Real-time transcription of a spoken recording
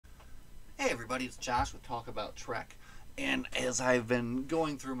everybody, it's Josh with Talk About Trek. And as I've been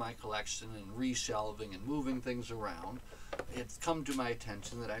going through my collection and reshelving and moving things around, it's come to my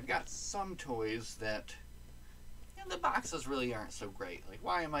attention that I've got some toys that the boxes really aren't so great. Like,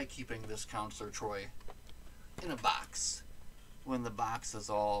 why am I keeping this Counselor Troi in a box when the box is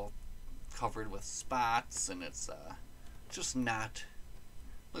all covered with spots and it's just not...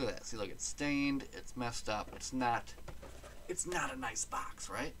 Look at that. See, look, it's stained, it's messed up, it's not a nice box,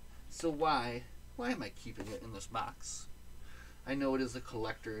 right? So why am I keeping it in this box? I know it is a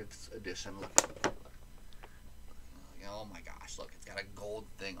collector's edition. Look. Oh my gosh, look, it's got a gold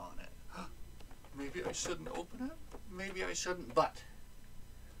thing on it. Maybe I shouldn't open it. Maybe I shouldn't. But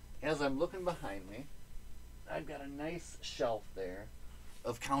as I'm looking behind me, I've got a nice shelf there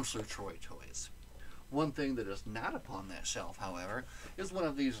of Counselor Troi toys. One thing that is not upon that shelf, however, is one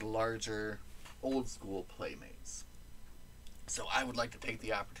of these larger old school Playmates. So I would like to take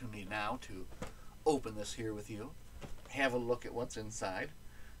the opportunity now to open this here with you, have a look at what's inside,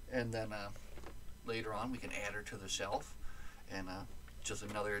 and then later on we can add her to the shelf, and just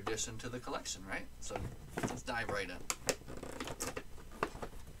another addition to the collection, right? So let's dive right in.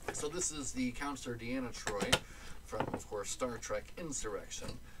 So this is the Counselor Deanna Troi from, of course, Star Trek Insurrection.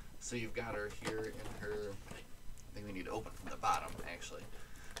 So you've got her here in her, I think we need to open from the bottom, actually.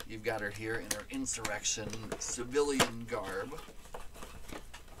 You've got her here in her Insurrection civilian garb.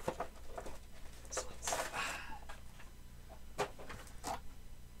 So let's see.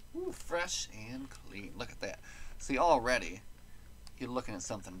 Ooh, fresh and clean. Look at that. See, already you're looking at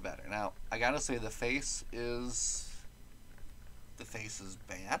something better. Now, I gotta say the face is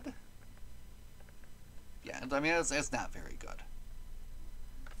bad. Yeah, I mean, it's not very good.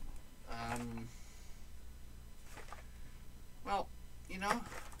 Well, you know,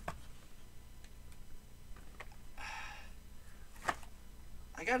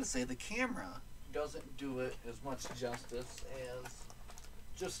 I gotta say the camera doesn't do it as much justice as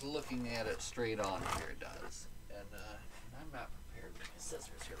just looking at it straight on here does. And I'm not prepared with my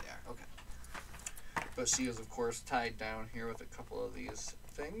scissors. Here they are. Okay. But she is, of course, tied down here with a couple of these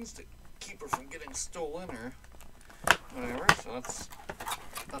things to keep her from getting stolen or whatever. So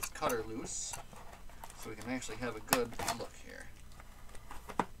let's cut her loose so we can actually have a good look here.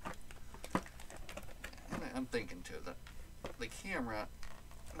 And I'm thinking too that the camera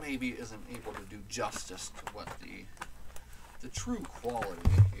maybe isn't able to do justice to what the true quality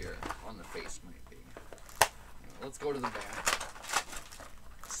here on the face might be. Let's go to the back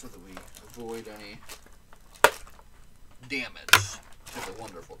so that we avoid any damage to the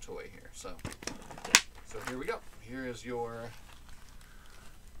wonderful toy here. So here we go. Here is your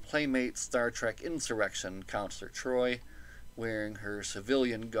Playmate Star Trek Insurrection Counselor Troi, wearing her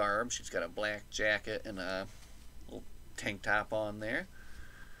civilian garb. She's got a black jacket and a little tank top on there.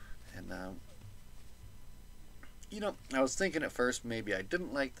 And, you know, I was thinking at first maybe I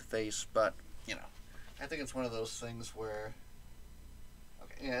didn't like the face, but, you know, I think it's one of those things where,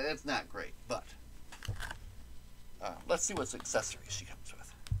 okay, yeah, it's not great, but let's see what accessories she comes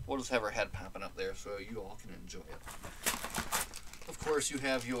with. We'll just have her head popping up there so you all can enjoy it. Of course, you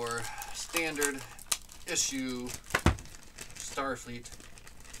have your standard issue Starfleet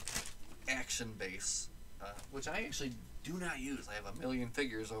action base, which I actually do not use. I have a million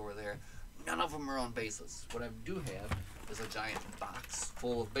figures over there. None of them are on bases. What I do have is a giant box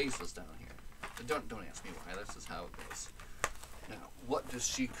full of bases down here. Don't ask me why. This is how it goes. Now, what does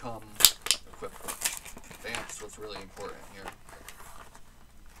she come equipped with? That's what's really important here.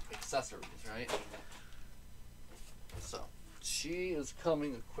 Accessories, right? So she is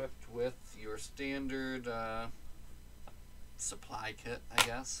coming equipped with your standard supply kit, I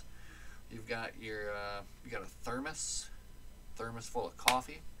guess. You've got your you got a thermos full of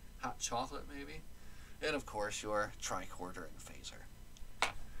coffee, hot chocolate maybe, and of course your tricorder and phaser.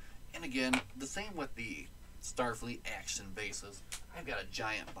 And again, the same with the Starfleet action bases. I've got a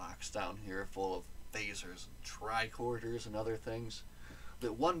giant box down here full of phasers and tricorders and other things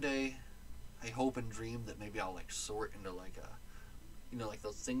that one day I hope and dream that maybe I'll like sort into like a, you know, like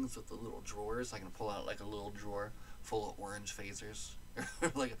those things with the little drawers. I can pull out like a little drawer full of orange phasers,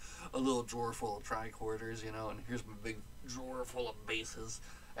 or like a little drawer full of tricorders, you know, and here's my big drawer full of bases.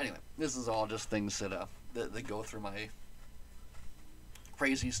 Anyway, this is all just things that that go through my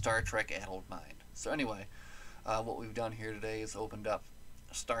crazy Star Trek addled mind. So anyway, what we've done here today is opened up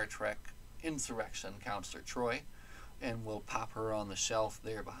Star Trek Insurrection Counselor Troi, and we'll pop her on the shelf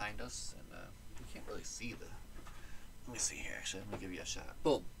there behind us. And you can't really see the... Let me see here, actually. Let me give you a shot.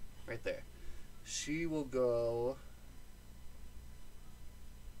 Boom. Right there. She will go...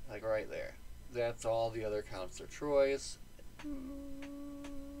 like right there. That's all the other Counselor Trois.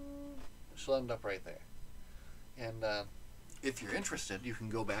 she'll end up right there. And if you're interested, you can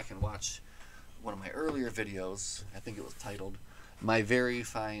go back and watch one of my earlier videos. I think it was titled "My Very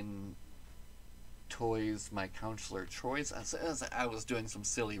Fine Toys, My Counselor Troi's." I was doing some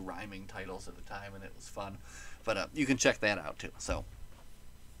silly rhyming titles at the time, and it was fun. But you can check that out too. So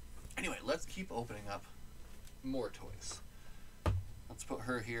anyway, let's keep opening up more toys. Let's put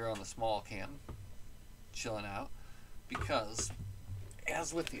her here on the small can, chilling out, because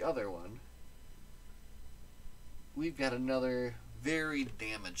as with the other one, we've got another very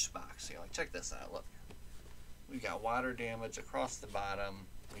damaged box here. Like, check this out. Look, we've got water damage across the bottom.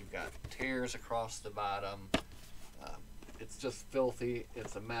 We've got tears across the bottom. It's just filthy.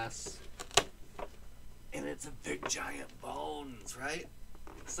 It's a mess. And it's a big giant bones, right?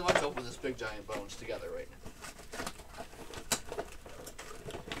 So let's open this big giant bones together right now.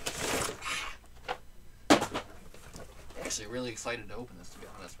 Actually, really excited to open this, to be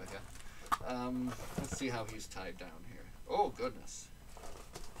honest with you. Let's see how he's tied down here. Oh, goodness.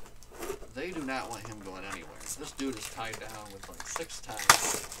 They do not want him going anywhere. This dude is tied down with like 6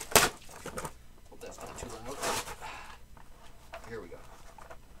 ties. Hope that's not too loud. Here we go.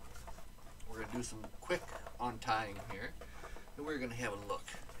 We're going to do some quick untying here. And we're going to have a look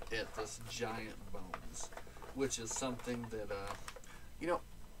at this giant bones, which is something that, you know,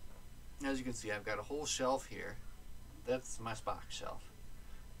 as you can see, I've got a whole shelf here. That's my Spock shelf.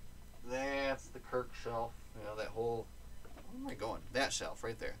 That's the Kirk shelf. You know, that whole, where am I going? That shelf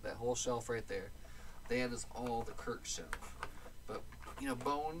right there. That whole shelf right there. That is all the Kirk shelf. But, you know,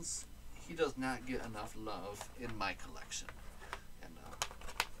 Bones, he does not get enough love in my collection. And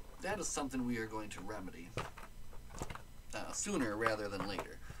that is something we are going to remedy sooner rather than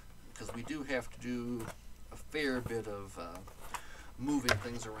later. Because we do have to do a fair bit of moving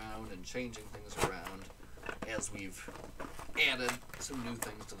things around and changing things around as we've added some new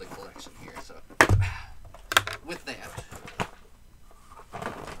things to the collection here. So with that,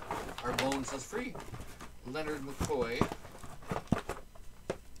 our Bones is free. Leonard McCoy,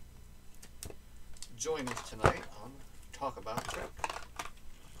 join us tonight on Talk About Trek.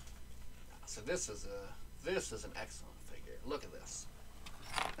 So this is an excellent figure. Look at this.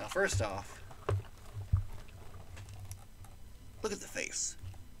 Now, first off, look at the face.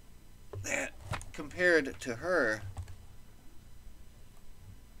 That, compared to her,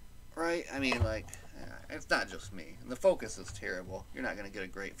 right? I mean, like, it's not just me. And the focus is terrible. You're not going to get a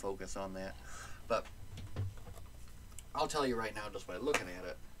great focus on that. But I'll tell you right now, just by looking at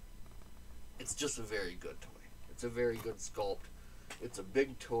it, it's just a very good toy. It's a very good sculpt. It's a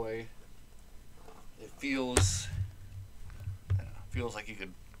big toy. It feels like you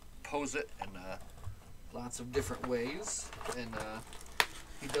could pose it in lots of different ways. And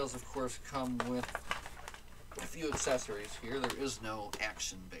he does, of course, come with a few accessories here. There is no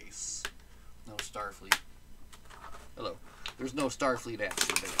action base. No Starfleet. Hello. There's no Starfleet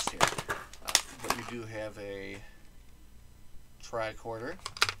action base here. But you do have a tricorder.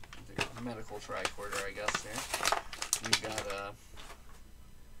 Medical tricorder, I guess, there. You've got a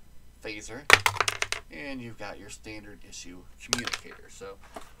phaser. And you've got your standard issue communicator. So,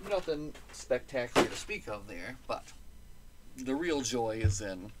 nothing spectacular to speak of there, but the real joy is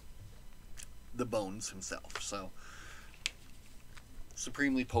in the Bones himself. So,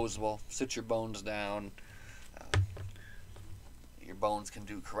 supremely posable. Sit your Bones down. Your Bones can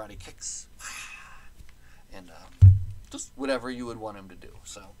do karate kicks. And just whatever you would want him to do.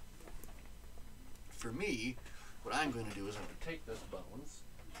 So, for me, what I'm going to do is I'm going to take this Bones,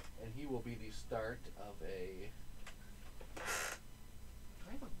 and he will be the start of a... Do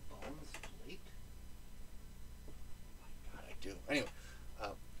I have a Bones plate? Oh my god, I do. Anyway,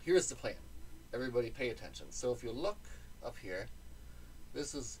 here's the plan. Everybody pay attention. So if you look up here,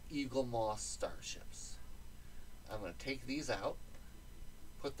 this is Eagle Moss starships. I'm going to take these out,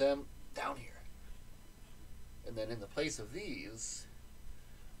 put them down here. And then in the place of these,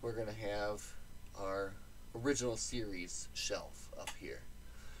 we're going to have our original series shelf up here,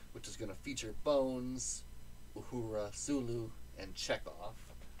 which is going to feature Bones, Uhura, Sulu, and Chekhov.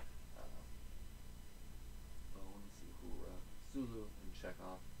 Bones, Uhura, Sulu, and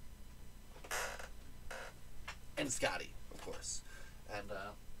Chekhov. And Scotty, of course. And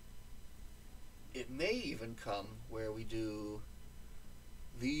it may even come where we do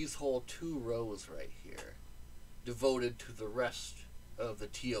these whole 2 rows right here devoted to the rest of the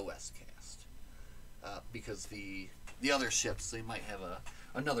TOS cast. Because the other ships, they might have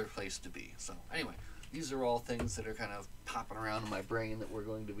another place to be. So anyway, these are all things that are kind of popping around in my brain that we're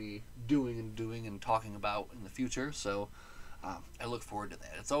going to be doing and talking about in the future. So I look forward to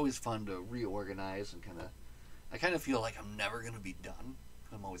that. It's always fun to reorganize and I kind of feel like I'm never going to be done.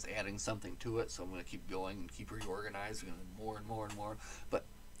 I'm always adding something to it, so I'm going to keep going and keep reorganizing and more and more and more. But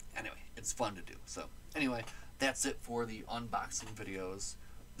anyway, it's fun to do. So anyway, that's it for the unboxing videos.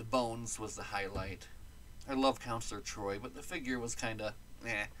 The bones was the highlight. I love Counselor Troi, but the figure was kind of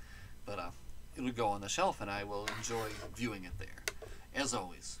But it'll go on the shelf, and I will enjoy viewing it there. As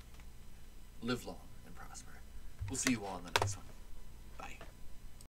always, live long and prosper. We'll see you all in the next one.